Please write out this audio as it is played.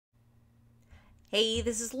Hey,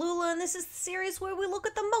 this is Lula, and this is the series where we look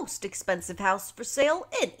at the most expensive house for sale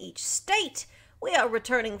in each state. We are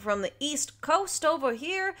returning from the East Coast over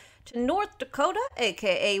here to North Dakota,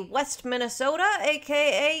 aka West Minnesota,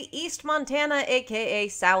 aka East Montana, aka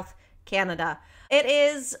South Canada. It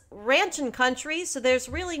is ranchin' country, so there's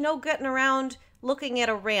really no getting around looking at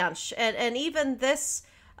a ranch, and even this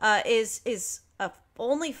is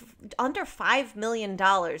only under $5 million.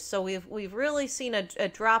 So we've really seen a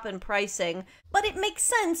drop in pricing, but it makes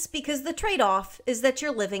sense because the trade-off is that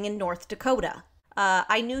you're living in North Dakota.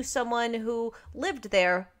 I knew someone who lived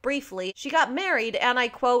there briefly. She got married, and I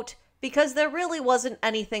quote, because there really wasn't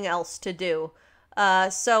anything else to do.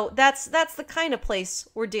 So that's the kind of place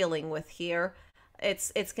we're dealing with here.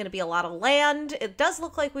 It's going to be a lot of land. It does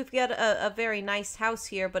look like we've got a very nice house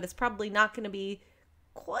here, but it's probably not going to be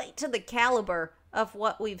quite to the caliber of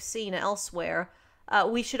what we've seen elsewhere.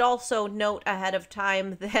 We should also note ahead of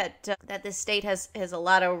time that this state has a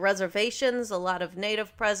lot of reservations, a lot of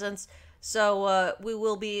native presence, so we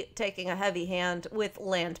will be taking a heavy hand with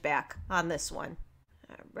land back on this one.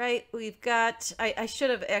 All right, we've got, I should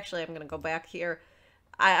have, actually, I'm going to go back here.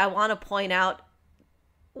 I want to point out,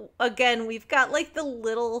 again, we've got like the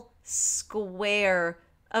little square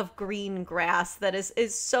of green grass that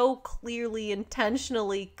is so clearly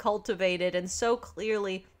intentionally cultivated and so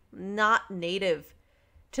clearly not native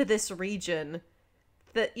to this region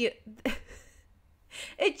that it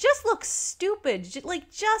just looks stupid. Like,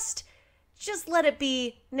 just let it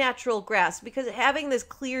be natural grass, because having this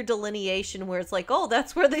clear delineation where it's like, oh,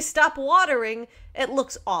 that's where they stop watering, it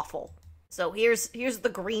looks awful. So here's the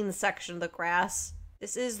green section of the grass.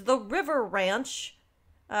 This is the River Ranch.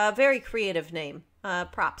 Very creative name.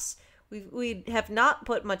 Props. We have not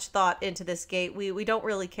put much thought into this gate. We don't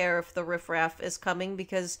really care if the riffraff is coming,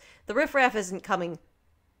 because the riffraff isn't coming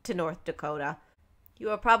to North Dakota.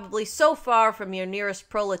 You are probably so far from your nearest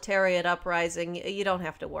proletariat uprising, you don't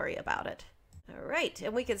have to worry about it. All right,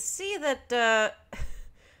 and we can see that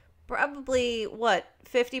probably,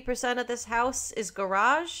 50% of this house is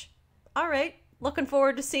garage? All right, looking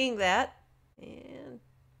forward to seeing that.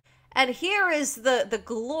 And here is the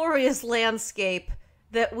glorious landscape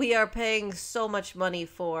that we are paying so much money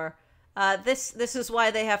for. This is why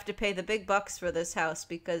they have to pay the big bucks for this house,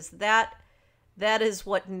 because that is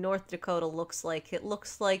what North Dakota looks like. It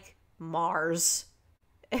looks like Mars.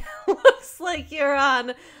 It looks like you're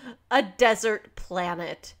on a desert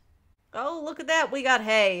planet. Oh, look at that. We got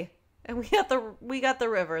hay. And we got the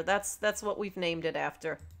river. That's what we've named it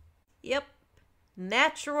after. Yep.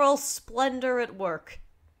 Natural splendor at work.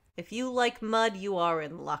 If you like mud, you are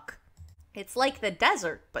in luck. It's like the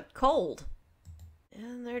desert, but cold.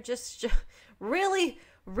 And they're just really,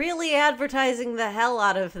 really advertising the hell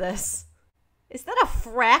out of this. Is that a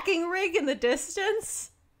fracking rig in the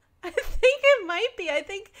distance? I think it might be. I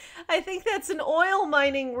think that's an oil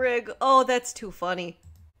mining rig. Oh, that's too funny.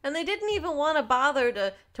 And they didn't even want to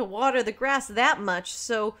bother to water the grass that much,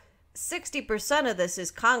 so 60% of this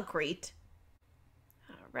is concrete.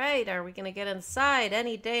 Right, are we gonna get inside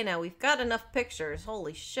any day now? We've got enough pictures.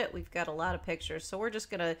 Holy shit, we've got a lot of pictures. So we're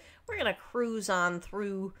gonna cruise on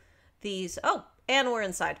through these. Oh, and we're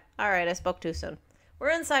inside. All right, I spoke too soon.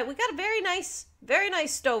 We're inside. We got a very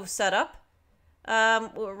nice stove set up.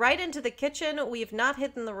 We're right into the kitchen. We've not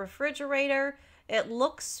hidden the refrigerator. It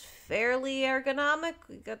looks fairly ergonomic.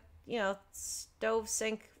 We got, stove,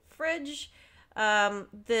 sink, fridge.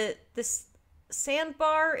 This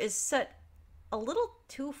sandbar is set a little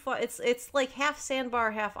too far. It's like half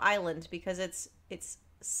sandbar, half island, because it's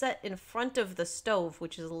set in front of the stove,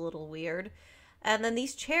 which is a little weird. And then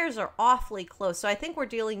these chairs are awfully close. So I think we're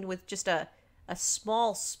dealing with just a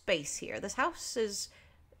small space here. This house is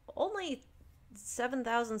only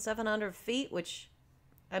 7,700 feet, which,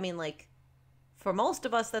 I mean, like, for most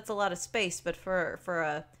of us, that's a lot of space, but for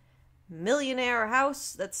a millionaire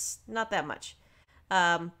house, that's not that much.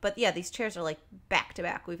 But yeah, these chairs are like back to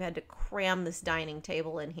back. We've had to cram this dining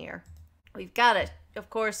table in here. We've got it. Of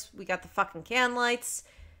course, we got the fucking can lights.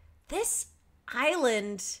 This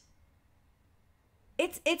island,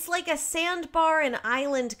 it's like a sandbar and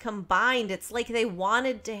island combined. It's like they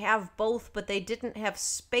wanted to have both, but they didn't have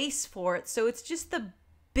space for it. So it's just the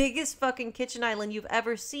biggest fucking kitchen island you've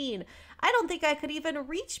ever seen. I don't think I could even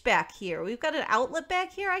reach back here. We've got an outlet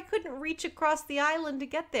back here. I couldn't reach across the island to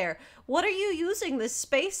get there. What are you using this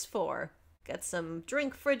space for? Got some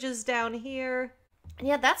drink fridges down here. And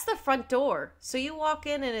yeah, that's the front door. So you walk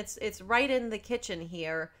in and it's right in the kitchen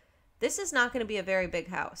here. This is not going to be a very big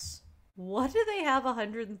house. What do they have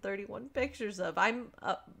 131 pictures of? I'm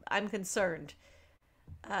concerned.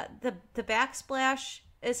 The backsplash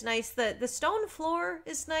is nice. The stone floor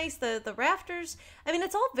is nice. The rafters. I mean,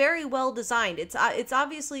 it's all very well designed. It's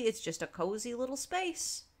obviously it's just a cozy little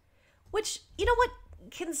space. Which, you know what?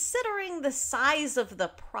 Considering the size of the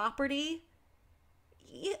property,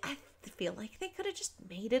 I feel like they could have just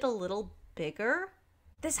made it a little bigger.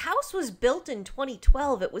 This house was built in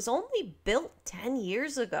 2012. It was only built 10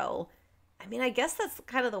 years ago. I mean, I guess that's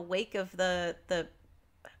kind of the wake of the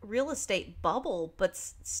real estate bubble, but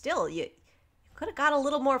still, you could have got a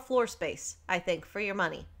little more floor space, I think, for your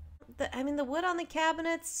money. I mean, the wood on the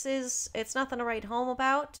cabinets it's nothing to write home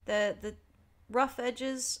about. The rough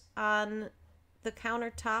edges on the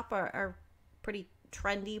countertop are pretty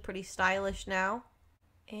trendy, pretty stylish now.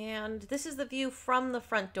 And this is the view from the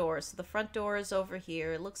front door. So the front door is over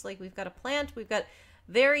here. It looks like we've got a plant. We've got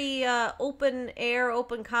very open air,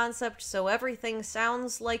 open concept, so everything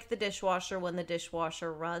sounds like the dishwasher when the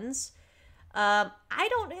dishwasher runs. In a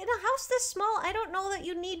house this small, I don't know that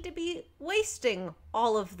you need to be wasting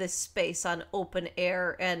all of this space on open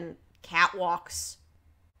air and catwalks.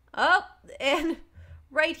 Oh, and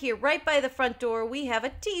right here, right by the front door, we have a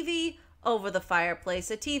TV over the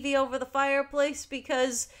fireplace. A TV over the fireplace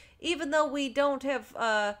because even though we don't have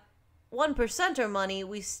 1%er money,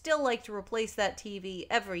 we still like to replace that TV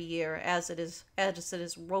every year as it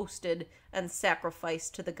is roasted and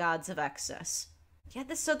sacrificed to the gods of excess. Yeah,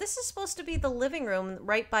 so this is supposed to be the living room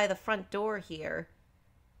right by the front door here.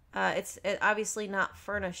 It's obviously not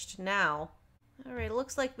furnished now. All right, it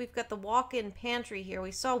looks like we've got the walk-in pantry here.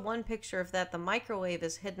 We saw one picture of that. The microwave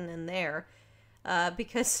is hidden in there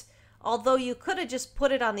because although you could have just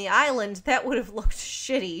put it on the island, that would have looked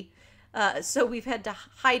shitty. So we've had to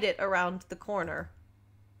hide it around the corner.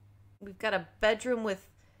 We've got a bedroom with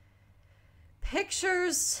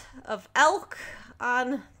pictures of elk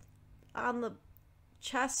on the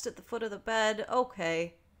chest at the foot of the bed.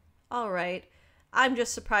 Okay. All right. I'm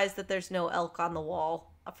just surprised that there's no elk on the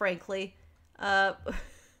wall, frankly.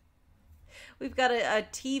 We've got a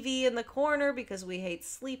TV in the corner because we hate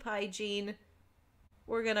sleep hygiene.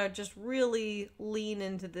 We're gonna just really lean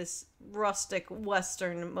into this rustic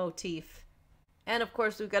Western motif. And of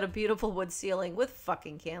course, we've got a beautiful wood ceiling with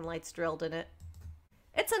fucking can lights drilled in it.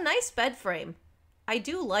 It's a nice bed frame. I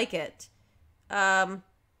do like it.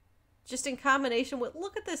 Just in combination with,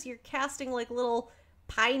 look at this, you're casting like little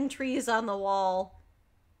pine trees on the wall.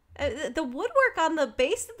 The woodwork on the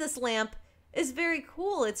base of this lamp is very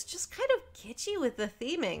cool. It's just kind of kitschy with the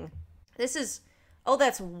theming. This is... Oh,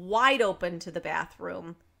 that's wide open to the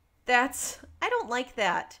bathroom. I don't like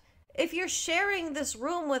that. If you're sharing this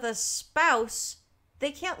room with a spouse,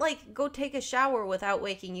 they can't, like, go take a shower without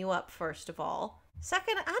waking you up, first of all.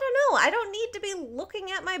 Second, I don't know. I don't need to be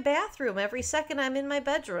looking at my bathroom every second I'm in my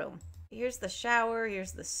bedroom. Here's the shower.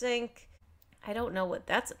 Here's the sink. I don't know what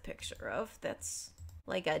that's a picture of. That's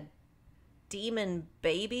like a demon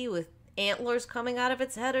baby with antlers coming out of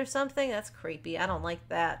its head or something. That's creepy. I don't like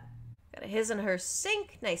that. Got a his and her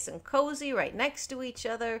sink, nice and cozy, right next to each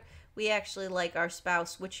other. We actually like our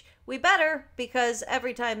spouse, which we better, because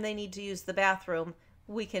every time they need to use the bathroom,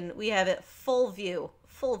 we have it full view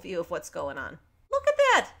of what's going on. Look at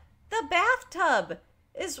that! The bathtub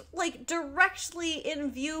is like directly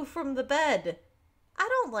in view from the bed. I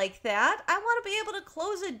don't like that. I want to be able to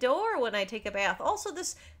close a door when I take a bath. Also,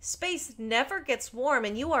 this space never gets warm,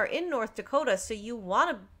 and you are in North Dakota, so you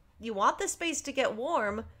want the space to get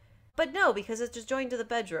warm. But no, because it's just joined to the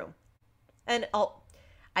bedroom. And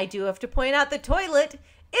I do have to point out the toilet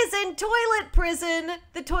is in toilet prison.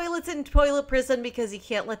 The toilet's in toilet prison because you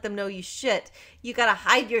can't let them know you shit. You gotta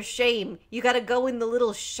hide your shame. You gotta go in the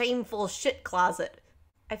little shameful shit closet.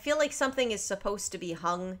 I feel like something is supposed to be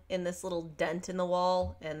hung in this little dent in the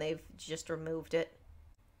wall, and they've just removed it.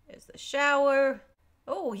 There's the shower.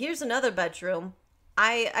 Oh, here's another bedroom.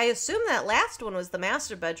 I assume that last one was the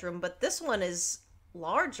master bedroom, but this one is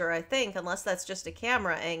larger, I think, unless that's just a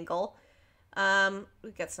camera angle.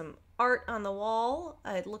 We've got some art on the wall.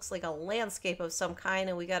 It looks like a landscape of some kind,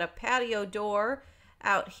 and we got a patio door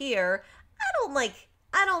out here.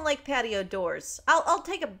 I don't like patio doors. I'll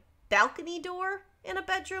take a balcony door in a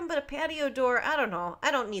bedroom, but a patio door, I don't know.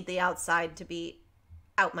 I don't need the outside to be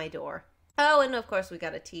out my door. Oh, and of course we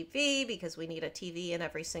got a TV, because we need a TV in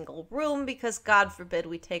every single room, because God forbid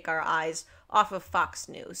we take our eyes off of Fox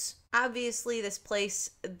News. Obviously, this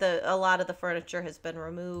place, a lot of the furniture has been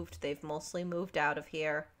removed. They've mostly moved out of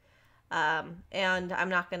here. And I'm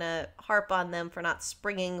not going to harp on them for not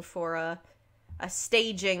springing for a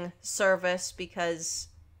staging service, because,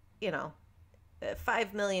 you know,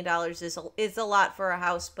 $5 million is a lot for a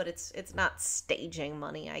house, but it's not staging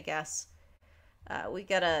money, I guess. We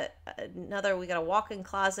got a walk-in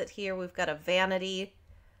closet here. We've got a vanity.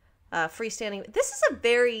 freestanding. This is a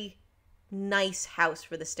very nice house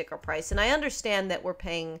for the sticker price, and I understand that we're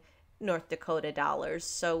paying North Dakota dollars,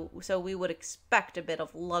 so we would expect a bit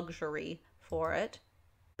of luxury for it.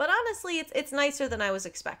 But honestly, it's nicer than I was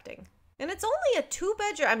expecting. And it's only a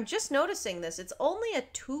 2-bedroom. I'm just noticing this. It's only a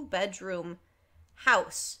 2-bedroom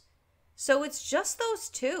house. So it's just those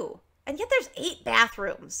two. And yet there's 8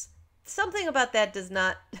 bathrooms. Something about that does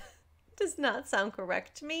not sound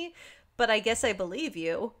correct to me, but I guess I believe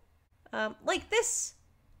you. Like this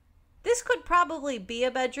could probably be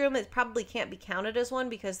a bedroom. It probably can't be counted as one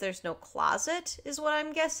because there's no closet, is what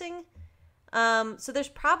I'm guessing. So there's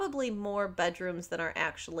probably more bedrooms than are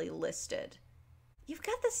actually listed. You've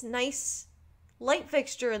got this nice light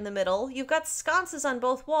fixture in the middle. You've got sconces on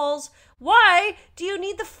both walls. Why do you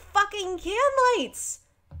need the fucking can lights?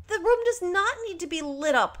 The room does not need to be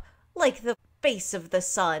lit up like the face of the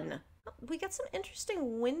sun. We got some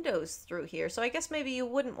interesting windows through here, so I guess maybe you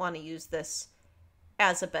wouldn't want to use this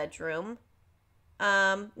as a bedroom.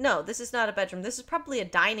 No, this is not a bedroom. This is probably a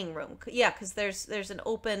dining room. Yeah, because there's an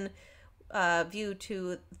open view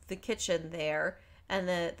to the kitchen there and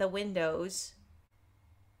the windows.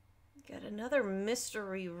 Got another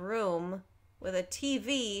mystery room with a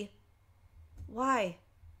TV. Why?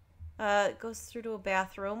 It goes through to a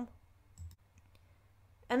bathroom.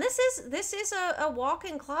 And this is a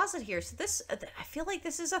walk-in closet here. So I feel like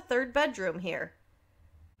this is a 3rd bedroom here.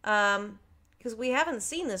 Because we haven't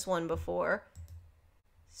seen this one before.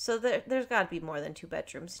 So there's got to be more than 2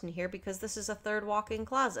 bedrooms in here because this is a 3rd walk-in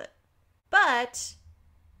closet. But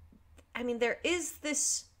I mean, there is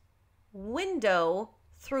this window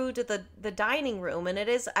through to the dining room, and it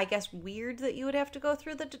is, I guess, weird that you would have to go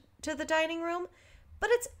through to the dining room,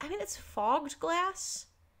 but it's fogged glass,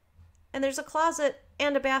 and there's a closet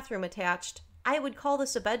and a bathroom attached. I would call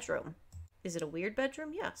this a bedroom. Is it a weird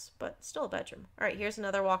bedroom? Yes, but still a bedroom. All right, here's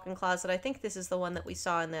another walk-in closet. I think this is the one that we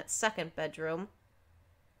saw in that 2nd bedroom.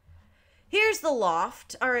 Here's the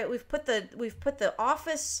loft. All right, we've put the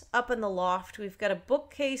office up in the loft. We've got a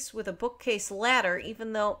bookcase with a bookcase ladder,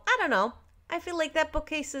 even though, I don't know, I feel like that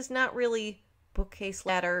bookcase is not really bookcase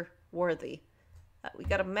ladder worthy. We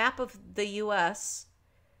got a map of the U.S.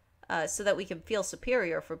 So that we can feel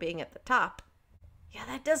superior for being at the top. Yeah,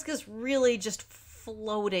 that desk is really just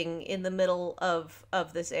floating in the middle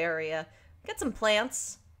of this area. Got some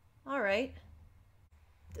plants. All right.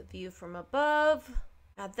 The view from above.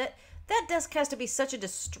 God, that desk has to be such a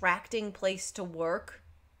distracting place to work,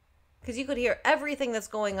 because you could hear everything that's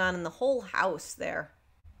going on in the whole house there.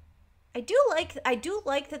 I do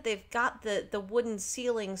like that they've got the wooden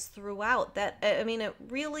ceilings throughout. That, I mean, it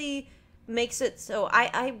really makes it so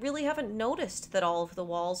I really haven't noticed that all of the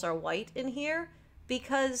walls are white in here,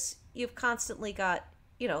 because you've constantly got,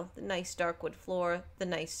 you know, the nice dark wood floor, the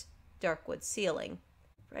nice dark wood ceiling.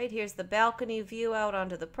 Right here's the balcony view out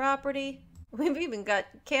onto the property. We've even got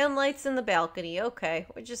can lights in the balcony. Okay,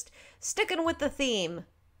 we're just sticking with the theme.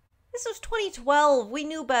 This was 2012. We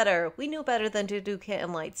knew better. We knew better than to do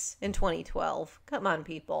can lights in 2012. Come on,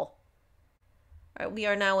 people. All right, we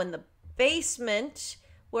are now in the basement,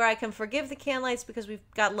 where I can forgive the can lights because we've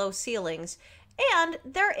got low ceilings. And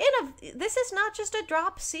this is not just a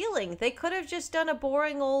drop ceiling. They could have just done a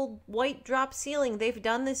boring old white drop ceiling. They've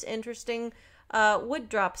done this interesting wood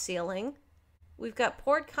drop ceiling. We've got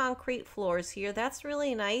poured concrete floors here. That's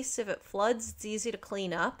really nice. If it floods, it's easy to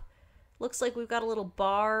clean up. Looks like we've got a little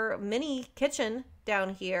bar, mini kitchen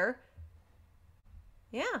down here.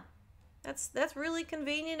 Yeah, that's really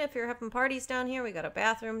convenient if you're having parties down here. We got a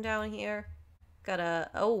bathroom down here.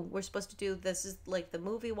 We're supposed to do, this is like the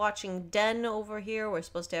movie watching den over here. We're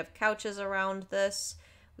supposed to have couches around this.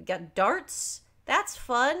 We got darts. That's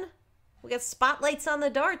fun. We got spotlights on the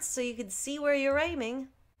darts so you can see where you're aiming.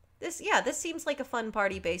 This seems like a fun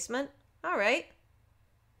party basement. All right.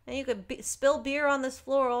 And you could spill beer on this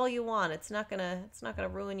floor all you want. It's not gonna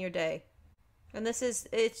ruin your day. And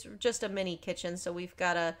it's just a mini kitchen, so we've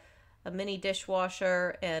got a mini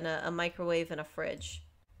dishwasher and a microwave and a fridge.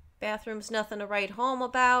 Bathroom's nothing to write home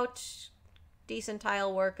about. Decent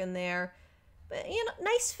tile work in there. But, you know,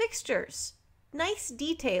 nice fixtures. Nice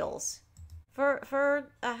details.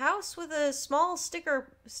 For a house with a small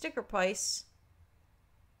sticker price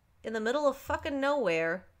in the middle of fucking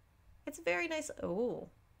nowhere, it's very nice. Oh.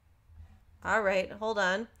 All right, hold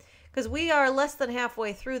on. Because we are less than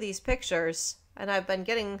halfway through these pictures, and I've been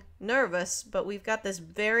getting nervous, but we've got this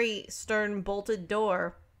very stern bolted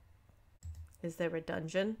door. Is there a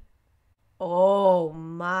dungeon? Oh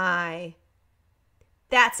my.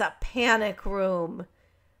 That's a panic room.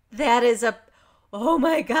 That is a... Oh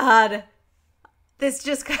my god. This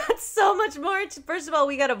just got so much more. First of all,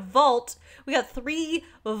 we got a vault. We got 3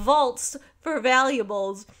 vaults for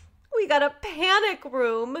valuables. We got a panic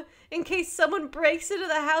room in case someone breaks into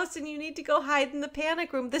the house and you need to go hide in the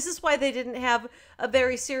panic room. This is why they didn't have a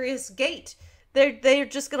very serious gate. They're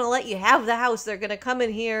just going to let you have the house. They're going to come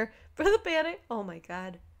in here for the panic. Oh my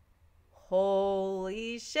God.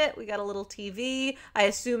 Holy shit. We got a little TV. I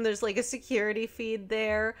assume there's like a security feed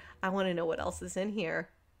there. I want to know what else is in here.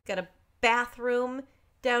 Got a bathroom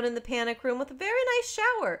down in the panic room with a very nice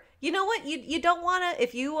shower. You know what? You don't want to,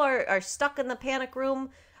 if you are stuck in the panic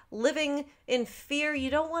room living in fear,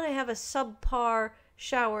 you don't want to have a subpar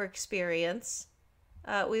shower experience.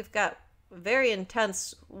 We've got a very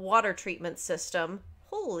intense water treatment system.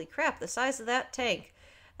 Holy crap, the size of that tank.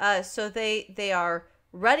 So they are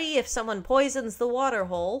ready if someone poisons the water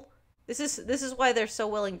hole. This is why they're so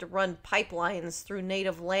willing to run pipelines through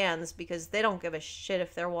native lands, because they don't give a shit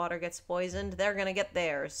if their water gets poisoned. They're gonna get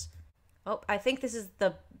theirs. Oh, I think this is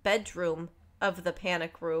the bedroom of the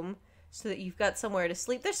panic room, so that you've got somewhere to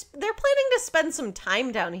sleep. They're planning to spend some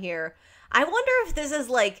time down here. I wonder if this is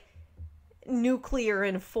like nuclear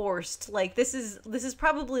enforced. Like this is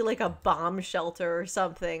probably like a bomb shelter or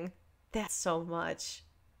something. That's so much.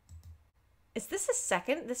 Is this a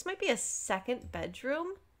second? This might be a second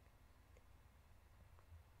bedroom.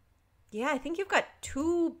 Yeah, I think you've got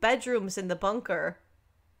 2 bedrooms in the bunker.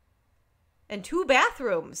 And 2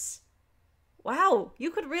 bathrooms. Wow,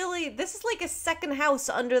 you could really... This is like a second house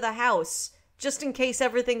under the house, just in case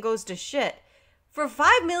everything goes to shit. For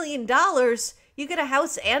 $5 million, you get a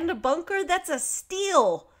house and a bunker? That's a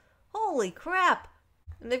steal! Holy crap.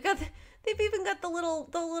 And they've even got the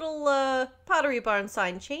little Pottery Barn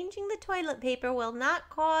sign. Changing the toilet paper will not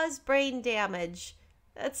cause brain damage.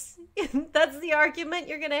 That's the argument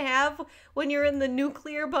you're gonna have when you're in the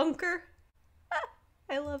nuclear bunker?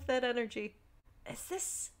 I love that energy. Is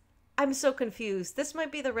this... I'm so confused. This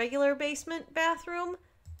might be the regular basement bathroom?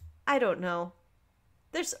 I don't know.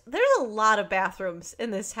 There's a lot of bathrooms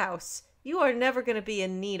in this house. You are never gonna be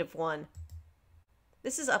in need of one.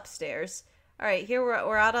 This is upstairs. Alright, here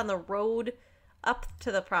we're out on the road up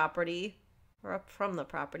to the property. Or up from the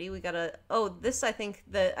property. We got a... Oh, this I think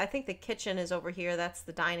the kitchen is over here. That's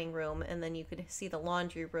the dining room. And then you could see the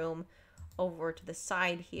laundry room over to the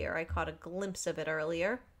side here. I caught a glimpse of it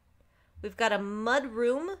earlier. We've got a mud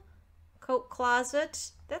room. Coat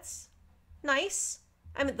closet. That's nice.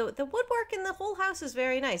 I mean, the woodwork in the whole house is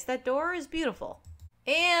very nice. That door is beautiful.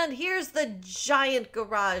 And here's the giant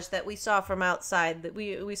garage that we saw from outside. That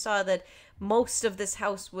we saw that most of this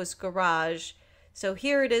house was garage. So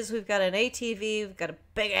here it is. We've got an ATV, we've got a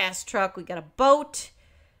big ass truck, we got a boat.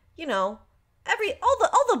 You know,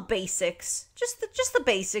 all the basics. Just the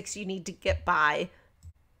basics you need to get by.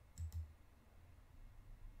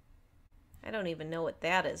 I don't even know what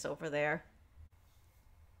that is over there.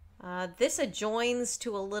 This adjoins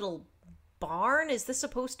to a little barn. Is this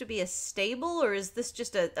supposed to be a stable, or is this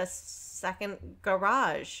just a second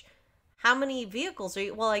garage? How many vehicles are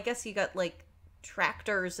you... Well, I guess you got like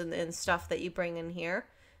tractors and stuff that you bring in here.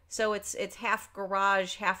 So it's half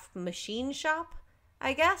garage, half machine shop,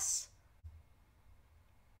 I guess.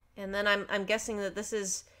 And then I'm guessing that this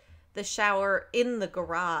is the shower in the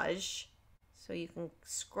garage, so you can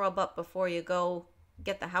scrub up before you go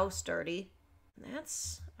get the house dirty.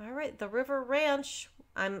 That's all right. The River Ranch.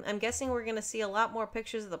 I'm guessing we're gonna see a lot more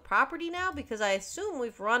pictures of the property now, because I assume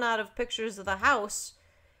we've run out of pictures of the house,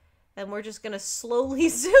 and we're just gonna slowly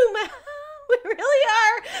zoom out. We really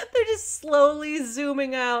are. They're just slowly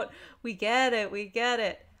zooming out. We get it. We get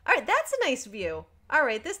it. All right, that's a nice view. All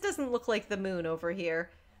right, this doesn't look like the moon over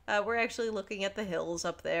here. We're actually looking at the hills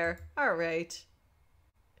up there. All right.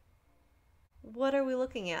 What are we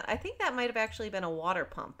looking at? I think that might have actually been a water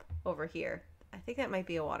pump over here. I think that might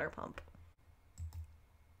be a water pump.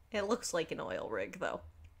 It looks like an oil rig, though.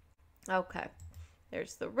 Okay.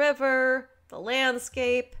 There's the river, the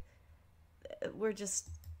landscape. We're just...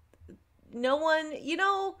 No one... You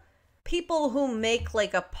know, people who make,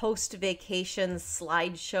 like, a post-vacation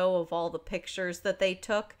slideshow of all the pictures that they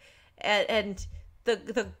took, and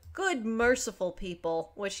the good, merciful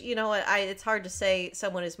people, which, you know, it's hard to say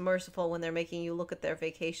someone is merciful when they're making you look at their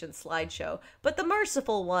vacation slideshow, but the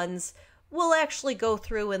merciful ones will actually go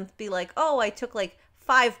through and be like, oh, I took, like,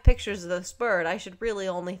 5 pictures of this bird. I should really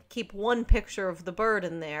only keep 1 picture of the bird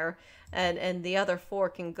in there, and the other 4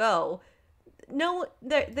 can go. No,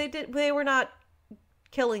 they were not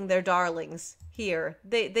killing their darlings here.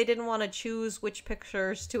 They didn't want to choose which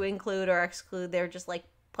pictures to include or exclude. They were just like,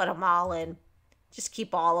 put them all in. Just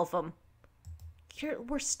keep all of them.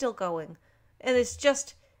 We're still going. And it's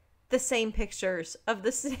just the same pictures of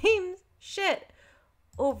the same shit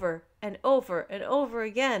over and over and over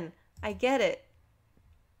again. I get it.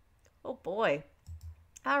 Oh boy.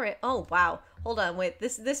 All right. Oh wow. Hold on. Wait.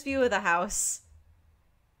 This view of the house.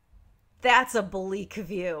 That's a bleak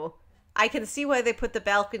view. I can see why they put the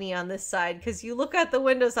balcony on this side, because you look out the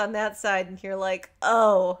windows on that side and you're like,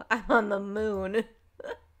 oh, I'm on the moon.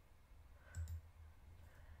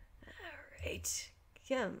 Alright.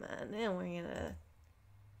 Come on. Now we're gonna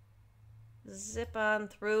zip on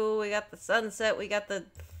through. We got the sunset. We got the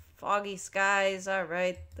foggy skies.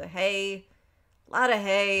 Alright. The hay. A lot of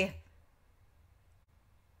hay.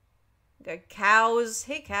 Got cows.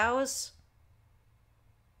 Hey, cows.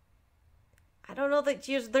 I don't know that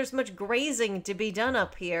there's much grazing to be done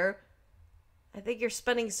up here. I think you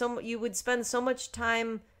would spend so much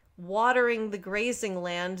time watering the grazing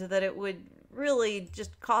land that it would really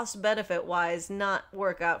just cost benefit wise not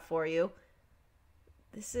work out for you.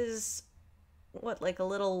 This is what, like a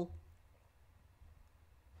little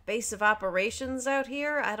base of operations out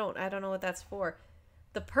here? I don't know what that's for.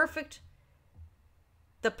 The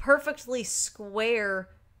perfectly square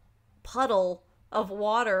puddle of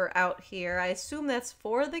water out here. I assume that's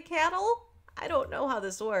for the cattle? I don't know how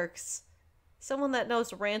this works. Someone that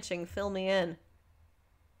knows ranching, fill me in.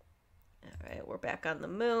 Alright, we're back on the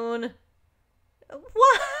moon.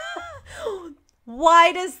 What?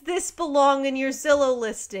 Why does this belong in your Zillow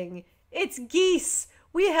listing? It's geese.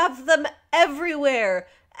 We have them everywhere.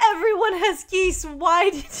 Everyone has geese. Why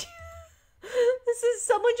did you...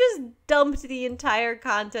 someone just dumped the entire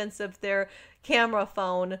contents of their camera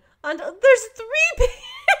phone on. There's 3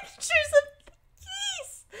 pictures of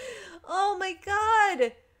geese. Oh my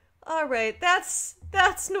god. All right, that's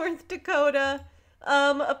North Dakota.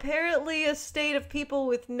 Apparently a state of people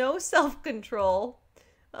with no self-control,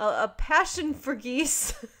 a passion for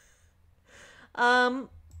geese. But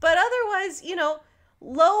otherwise,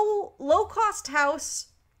 low cost house,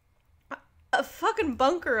 a fucking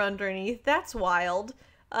bunker underneath. That's wild.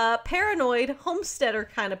 Paranoid homesteader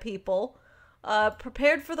kind of people.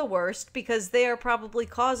 Prepared for the worst because they are probably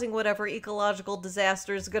causing whatever ecological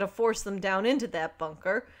disaster is going to force them down into that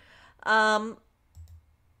bunker. It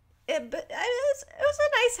was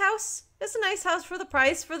a nice house. It was a nice house for the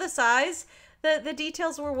price, for the size. The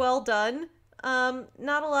details were well done.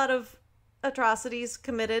 Not a lot of atrocities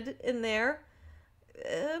committed in there.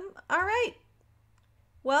 All right.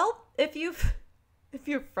 Well, if you're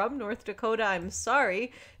from North Dakota, I'm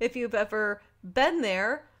sorry. If you've ever been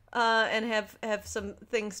there, and have some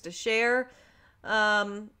things to share.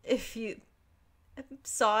 If you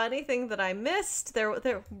saw anything that I missed,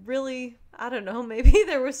 there really, I don't know, maybe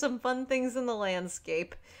there were some fun things in the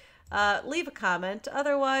landscape. Leave a comment.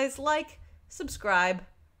 Otherwise, like, subscribe,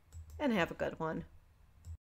 and have a good one.